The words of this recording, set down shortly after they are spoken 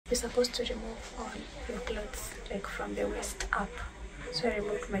you're supposed to remove all your clothes, like from the waist up. So I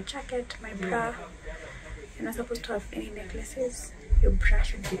removed my jacket, my bra. You're not supposed to have any necklaces. Your bra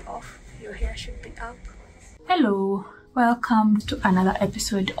should be off, your hair should be up. Hello, welcome to another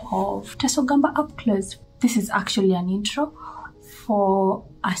episode of Tesogamba Up Close. This is actually an intro for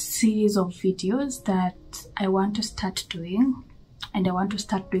a series of videos that I want to start doing, and I want to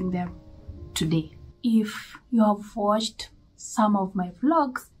start doing them today. If you have watched some of my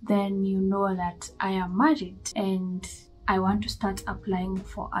vlogs, then you know that I am married and I want to start applying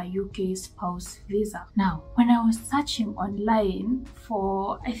for a UK spouse visa. Now, when I was searching online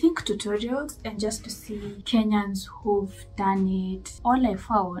for, I think, tutorials and just to see Kenyans who've done it, all I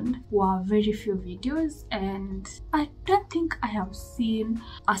found were very few videos, and I don't think I have seen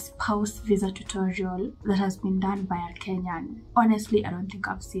a spouse visa tutorial that has been done by a Kenyan. Honestly, I don't think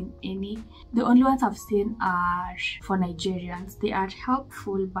I've seen any. The only ones I've seen are for Nigerians. They are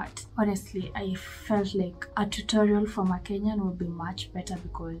helpful, but honestly, I felt like a tutorial from a Kenyan would be much better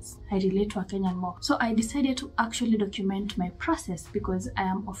because I relate to a Kenyan more. So I decided to actually document my process because I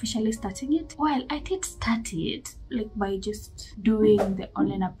am officially starting it. Well, I did start it like by just doing the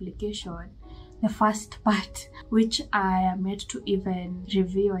online application, the first part, which I am yet to even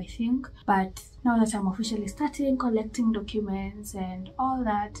review, I think. But now that I'm officially starting collecting documents and all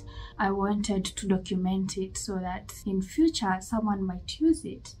that, I wanted to document it so that in future someone might use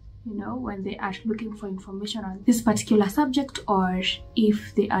it, you know, when they are looking for information on this particular subject, or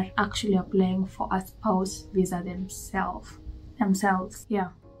if they are actually applying for a spouse visa themselves. Yeah,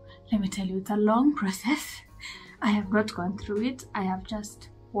 let me tell you, it's a long process. I have not gone through it. I have just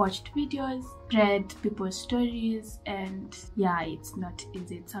watched videos, read people's stories, and yeah, it's not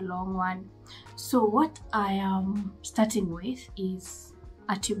easy. It's a long one. So what I am starting with is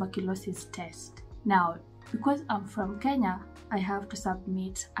a tuberculosis test. Now, because I'm from Kenya, I have to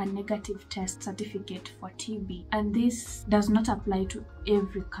submit a negative test certificate for TB, and this does not apply to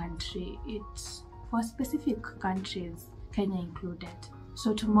every country. It's for specific countries, Kenya included.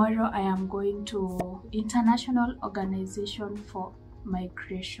 So tomorrow I am going to International Organization for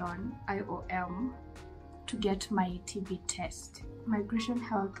Migration, IOM, to get my TB test. Migration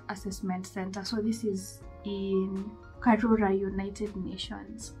Health Assessment Center. So this is in Karura, United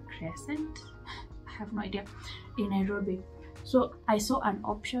Nations Crescent. I have no idea, in Nairobi. So I saw an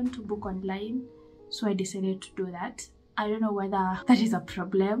option to book online, so I decided to do that. I don't know whether that is a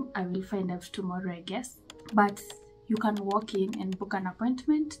problem. I will find out tomorrow, I guess. But you can walk in and book an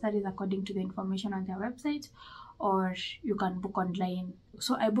appointment, that is according to the information on their website, or you can book online.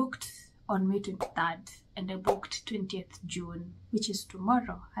 So I booked on May 23rd and I booked 20th June, which is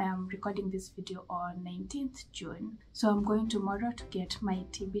tomorrow. I am recording this video on 19th June. So I'm going tomorrow to get my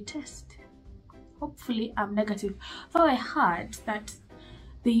TB test. Hopefully I'm negative. So I heard that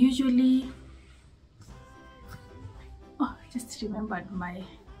they usually, oh, I just remembered my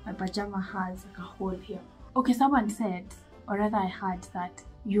pajama has like a hole here. Okay, someone said, or rather I heard that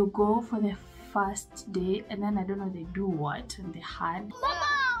you go for the first day and then I don't know they do what on the hand.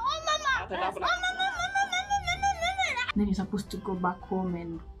 Then you're supposed to go back home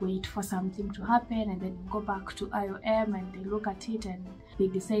and wait for something to happen, and then you go back to IOM and they look at it and they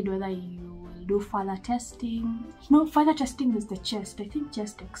decide whether you will do further testing. No, further testing is the chest, I think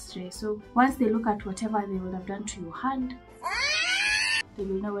chest x-ray. So once they look at whatever they will have done to your hand, they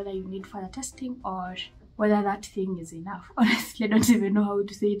will know whether you need further testing or whether that thing is enough. Honestly, I don't even know how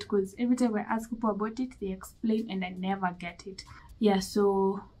to say it because every time I ask people about it, they explain and I never get it. Yeah,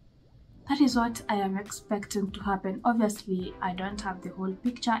 so that is what I am expecting to happen. Obviously, I don't have the whole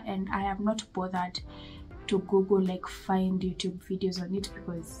picture and I have not bothered to Google, like find YouTube videos on it,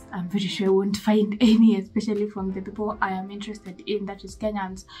 because I'm very sure I won't find any, especially from the people I am interested in, that is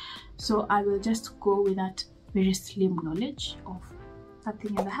Kenyans. So I will just go with that very slim knowledge of that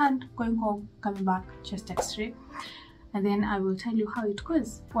thing in the hand, going home, coming back, chest x-ray, and then I will tell you how it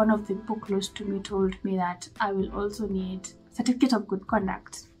goes. One of the people close to me told me that I will also need certificate of good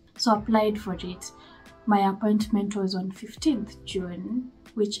conduct. So I applied for it. My appointment was on 15th June,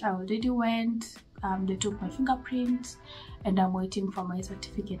 which I already went. They took my fingerprint and I'm waiting for my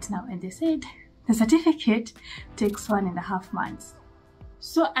certificate now. And they said the certificate takes 1.5 months.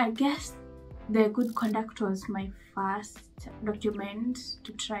 So I guess the good conduct was my first document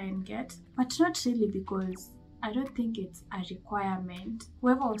to try and get, but not really, because I don't think it's a requirement.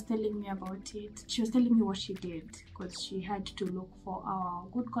 Whoever was telling me about it, she was telling me what she did because she had to look for our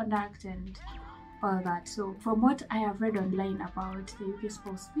good conduct and all that. So from what I have read online about the UK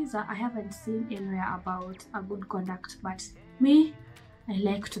spouse visa, I haven't seen anywhere about a good conduct, but me, I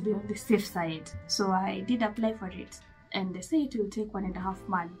like to be on the safe side. So I did apply for it. and they say it will take 1.5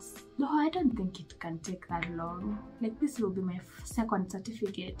 months. No, I don't think it can take that long. Like, this will be my second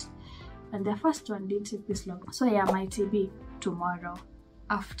certificate, and the first one didn't take this long. So yeah, my TB tomorrow.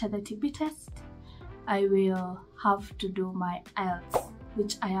 After the TB test, I will have to do my IELTS,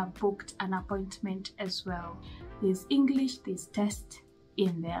 which I have booked an appointment as well. There's English, there's test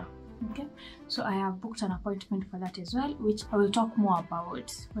in there. Okay, so I have booked an appointment for that as well, which I will talk more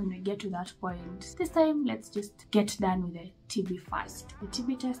about when we get to that point. This time, let's just get done with the TB first. The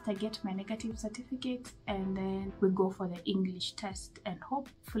TB test, I get my negative certificate, and then we go for the English test, and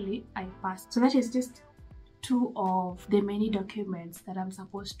hopefully I pass. So that is just 2 of the many documents that I'm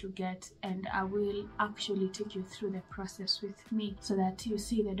supposed to get, and I will actually take you through the process with me so that you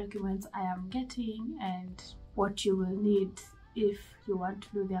see the documents I am getting and what you will need if you want to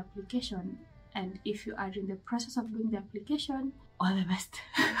do the application. And if you are in the process of doing the application, all the best.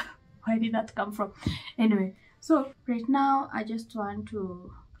 Where did that come from? Anyway, so right now I just want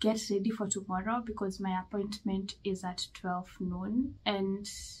to get ready for tomorrow because my appointment is at 12 noon, and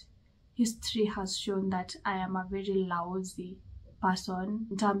history has shown that I am a very lousy person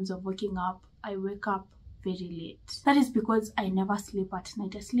in terms of waking up. I wake up very late. That is because I never sleep at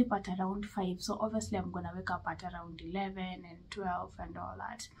night. I sleep at around 5, so obviously I'm gonna wake up at around 11 and 12 and all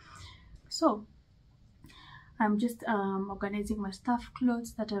that. So I'm just organizing my stuff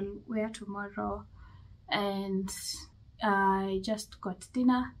clothes that I'll wear tomorrow, and I just got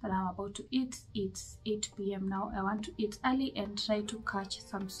dinner that I'm about to eat. It's 8 p.m. now. I want to eat early and try to catch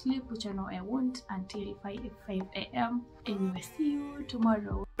some sleep, which I know I won't until 5 a.m. Anyway, see you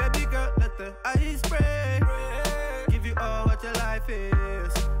tomorrow. Baby girl, let the ice spray. Give you all what your life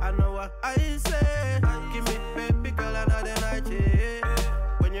is. I know what I say. Give me, baby girl, another night, yeah.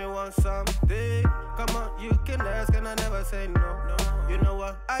 When you want something, come on, you can ask and I never say no. You know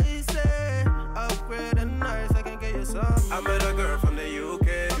what I say. Upgrade and nice, I can get you some. I met a girl from the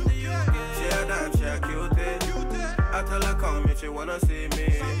UK. She a dime, she a cutie. I tell her come if she wanna see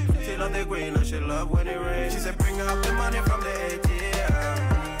me. She love the green and she love when it rains. She said bring up the money from the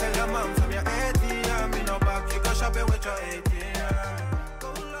ATM. Tell your mom from your ATM. Me no back, you go shopping with your ATM.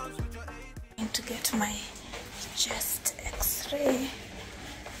 Go lunch with your ATM. I need to get my chest x-ray.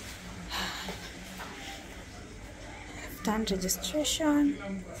 I've done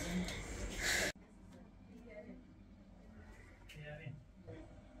registration.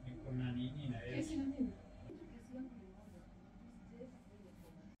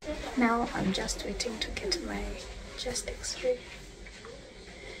 Now I'm just waiting to get my chest x-ray.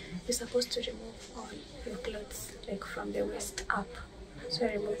 You're supposed to remove all your clothes, like from the waist up. So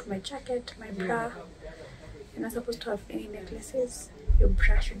I removed my jacket, my bra. You're not supposed to have any necklaces. Your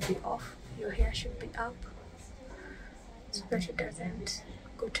bra should be off, your hair should be up, so that it doesn't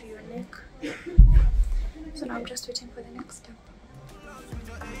go to your neck. So now I'm just waiting for the next step.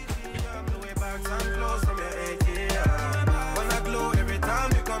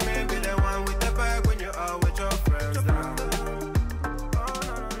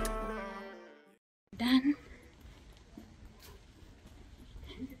 Done.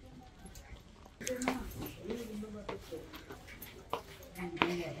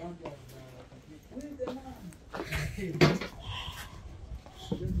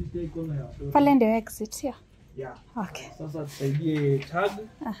 Pale ndio exit here. Yeah. Okay. Sasa tusaidie tag.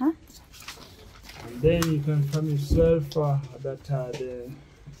 Uh-huh. And then you confirm yourself that the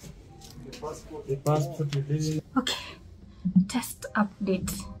passport you did. Okay. Test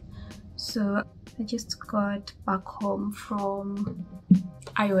update. So I just got back home from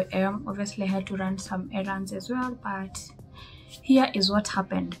IOM. Obviously I had to run some errands as well, but here is what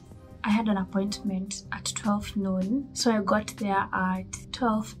happened. I had an appointment at 12 noon, so I got there at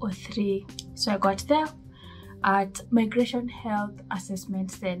 12:03. So I got there at Migration Health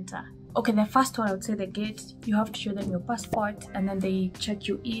Assessment Center. Okay, the first one, I would say the gate, you have to show them your passport, and then they check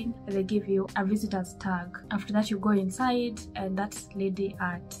you in and they give you a visitor's tag. After that you go inside, and that lady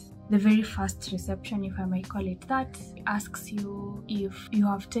at the very first reception, if I may call it that, asks you if you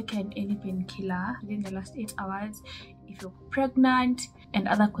have taken any painkiller within the last 8 hours, if you're pregnant, and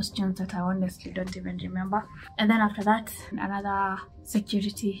other questions that I honestly don't even remember. And then after that, another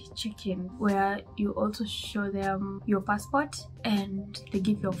security check-in where you also show them your passport and they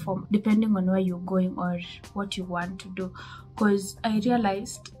give you a form depending on where you're going or what you want to do. Because I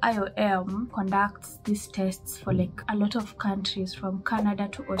realized IOM conducts these tests for like a lot of countries, from Canada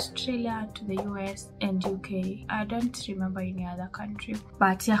to Australia to the US and UK. I don't remember any other country.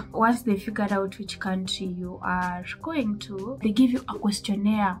 But yeah, once they figured out which country you are going to, they give you a questionnaire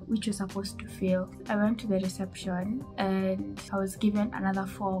questionnaire which you're supposed to fill. I went to the reception and I was given another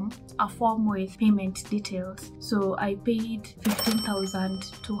form, a form with payment details. So I paid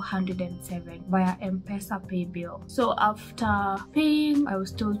 15,207 via M-Pesa pay bill. So after paying, I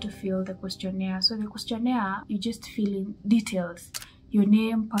was told to fill the questionnaire. So the questionnaire, you just fill in details: your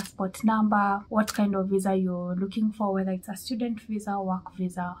name, passport number, what kind of visa you're looking for, whether it's a student visa, work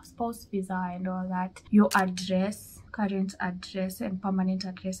visa, spouse visa, and all that. Your address, current address and permanent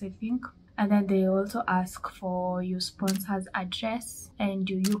address, I think. And then they also ask for your sponsor's address and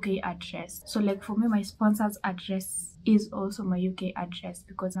your UK address. So like for me, my sponsor's address is also my UK address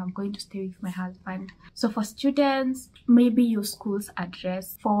because I'm going to stay with my husband. So for students, maybe your school's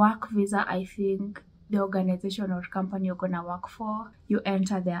address. For work visa, I think the organization or company you're gonna work for, you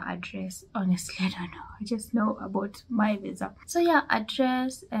enter their address. Honestly, I don't know. I just know about my visa. So yeah,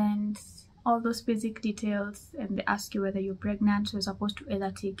 address and all those basic details, and they ask you whether you're pregnant. So you're supposed to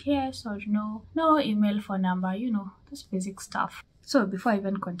either take yes or no, email, phone number, you know, those basic stuff. So before I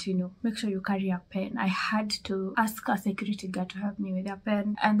even continue, make sure you carry a pen. I had to ask a security guard to help me with a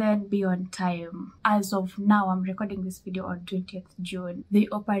pen and then be on time. As of now, I'm recording this video on 20th June. They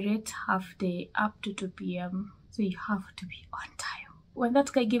operate half day up to 2 p.m. So you have to be on time. When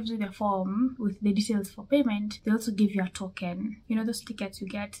that guy gives you the form with the details for payment, they also give you a token. You know those tickets you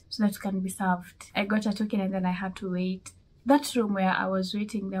get so that you can be served. I got a token and then I had to wait. That room where I was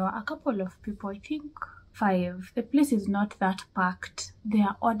waiting, there were a couple of people, I think 5. The place is not that packed. They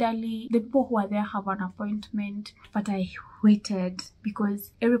are orderly. The people who are there have an appointment, but I waited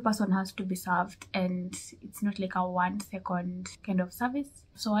because every person has to be served and it's not like a 1 second kind of service.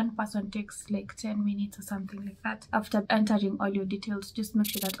 So one person takes like 10 minutes or something like that. After entering all your details, just make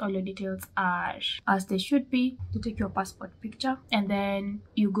sure that all your details are as they should be. You take your passport picture and then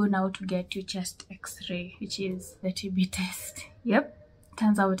you go now to get your chest x-ray, which is the TB test. Yep.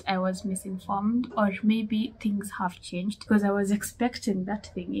 Turns out I was misinformed, or maybe things have changed because I was expecting that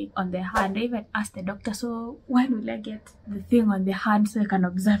thingy on the hand. I even asked the doctor, so when will I get the thing on the hand so I can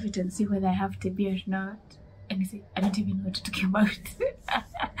observe it and see whether I have TB or not? And he said, I don't even know what to talk about.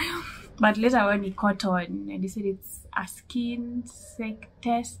 But later when he caught on and he said it's a skin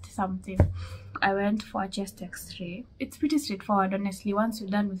test, something. I went for a chest x-ray. It's pretty straightforward, honestly. Once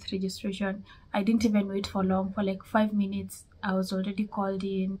you're done with registration, I didn't even wait for long. For like 5 minutes, I was already called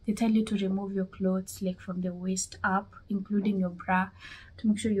in. They tell you to remove your clothes like from the waist up, including your bra, to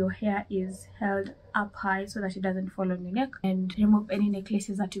make sure your hair is held up high so that it doesn't fall on your neck, and remove any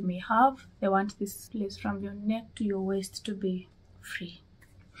necklaces that you may have. They want this place from your neck to your waist to be free.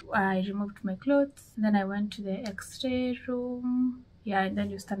 I removed my clothes, then I went to the x-ray room. Yeah, and then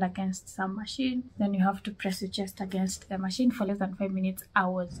you stand against some machine. Then you have to press your chest against the machine for less than 5 minutes. I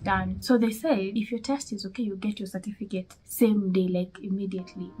was done. So they said if your test is okay, you get your certificate same day, like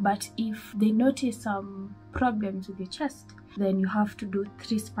immediately. But if they notice some problems with your chest, then you have to do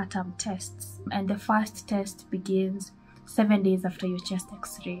 3 sputum tests. And the first test begins 7 days after your chest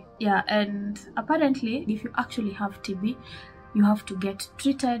x-ray. Yeah, and apparently if you actually have TB, you have to get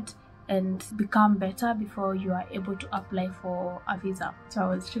treated and become better before you are able to apply for a visa. So I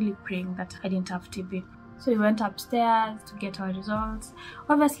was really praying that I didn't have TB. So we went upstairs to get our results.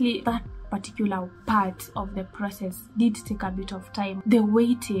 Obviously that particular part of the process did take a bit of time. The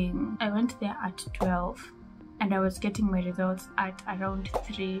waiting, I went there at 12 and I was getting my results at around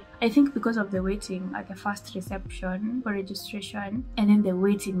 3. I think because of the waiting at the first reception for registration, and then the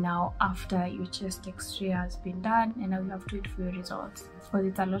waiting now after your chest x-ray has been done, and now you have to wait for your results. Because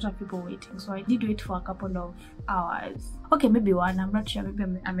it's a lot of people waiting. So I did wait for a couple of hours. Okay, maybe 1, I'm not sure,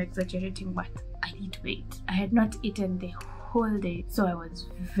 maybe I'm exaggerating, but I did wait. I had not eaten the whole day, so I was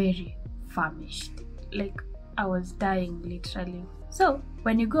very famished. Like, I was dying literally. So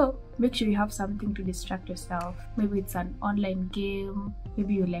when you go, make sure you have something to distract yourself. Maybe it's an online game,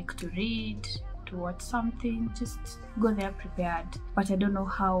 maybe you like to read, to watch something. Just go there prepared. But I don't know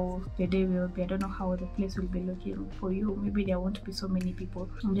how the day will be. I don't know how the place will be looking for you. Maybe there won't be so many people.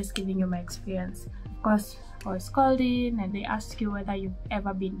 I'm just giving you my experience. Of course, I was called in and they ask you whether you've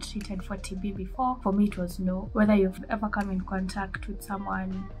ever been treated for TB before. For me it was no. Whether you've ever come in contact with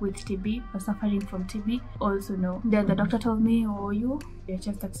someone with TB or suffering from TB, also no. Then the doctor told me, oh, your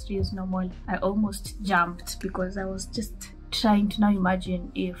chest x-ray is normal. I almost jumped because I was just trying to now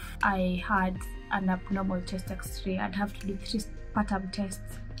imagine if I had an abnormal chest x-ray. I'd have to do 3 sputum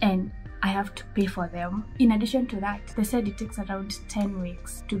tests and I have to pay for them. In addition to that, they said it takes around 10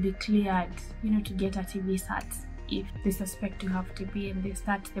 weeks to be cleared, you know, to get a TB cert. if they suspect you have TB and they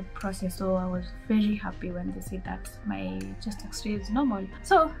start the process. So I was very happy when they said that my chest x-ray is normal.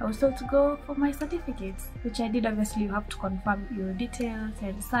 So I was told to go for my certificates, which I did. Obviously, you have to confirm your details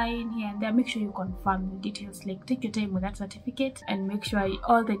and sign here and there. Make sure you confirm your details, like take your time with that certificate and make sure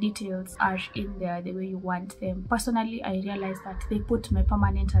all the details are in there the way you want them. Personally, I realized that they put my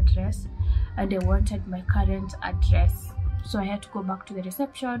permanent address and they wanted my current address, so I had to go back to the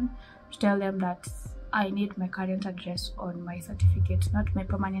reception to tell them that I need my current address on my certificate, not my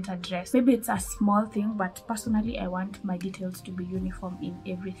permanent address. Maybe it's a small thing, but personally I want my details to be uniform in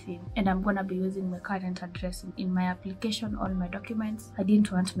everything, and I'm gonna be using my current address in my application, all my documents. I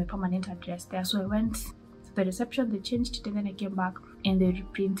didn't want my permanent address there, so I went to the reception, they changed it, and then I came back and they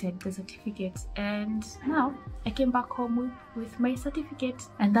reprinted the certificate, and now I came back home with my certificate.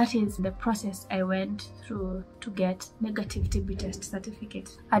 And that is the process I went through to get negative TB test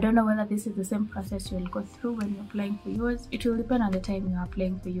certificate. I don't know whether this is the same process you'll go through when you're applying for yours. It will depend on the time you're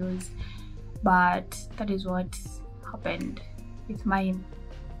applying for yours, but that is what happened with mine.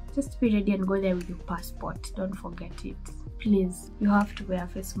 Just be ready and go there with your passport. Don't forget it, please. You have to wear a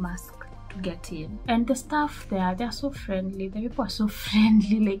face mask to get in, and the staff there, they're so friendly. The people are so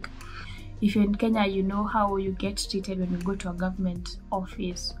friendly. Like, if you're in Kenya, you know how you get treated when you go to a government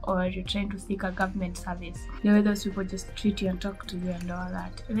office or you're trying to seek a government service. The way those people just treat you and talk to you and all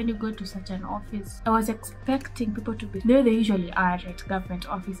that. And then you go to such an office. I was expecting people to be the way they usually are at government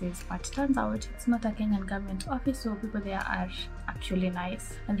offices, but turns out it's not a Kenyan government office, so people there are actually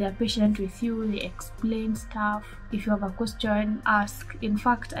nice and they are patient with you. They explain stuff. If you have a question, ask. In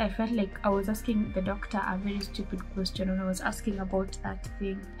fact, I felt like I was asking the doctor a very stupid question when I was asking about that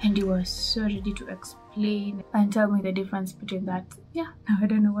thing, and he was so ready to explain and tell me the difference between that. Yeah, now I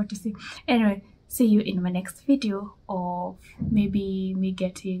don't know what to say. Anyway, see you in my next video of maybe me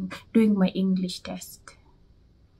doing my English test.